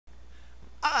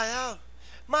Hello,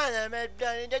 my name is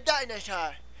Dany the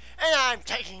Dinosaur, and I'm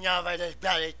taking over this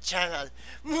bloody channel.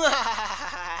 Alright.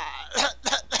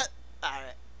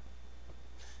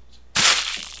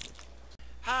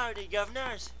 Howdy,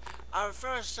 governors. Our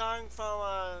first song from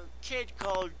a kid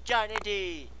called Johnny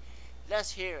D.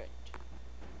 Let's hear it.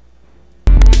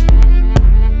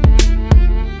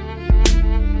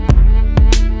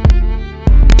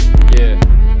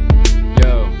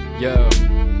 Yo.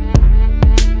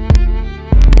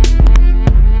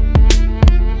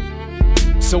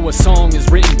 So a song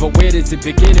is written, but where does it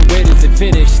begin and where does it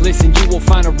finish? Listen, you will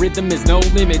find a rhythm, there's no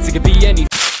limits, it could be any.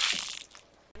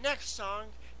 Next song,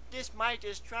 this mic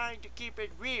is trying to keep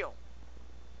it real.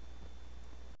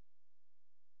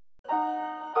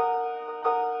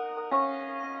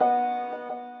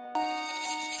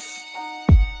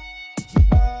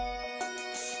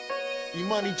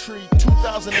 Money Tree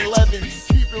 2011,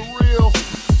 keep it real.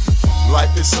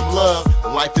 Life is some love,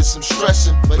 life is some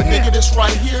stressing. But nigga, this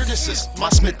right here, this is my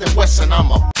Smith & Wesson.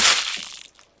 I'm a.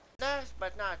 Last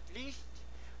but not least,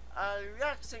 a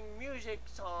relaxing music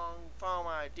song from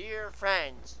our dear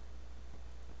friends.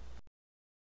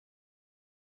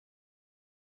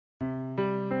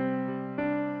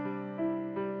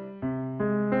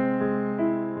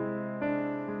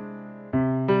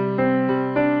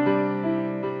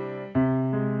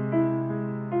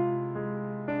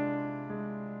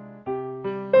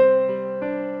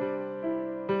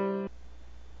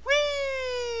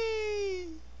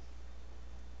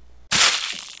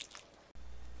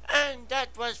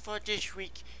 That was for this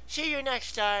week. See you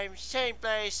next time, same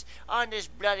place on this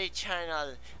bloody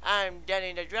channel. I'm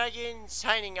Dany the Dragion,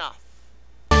 signing off.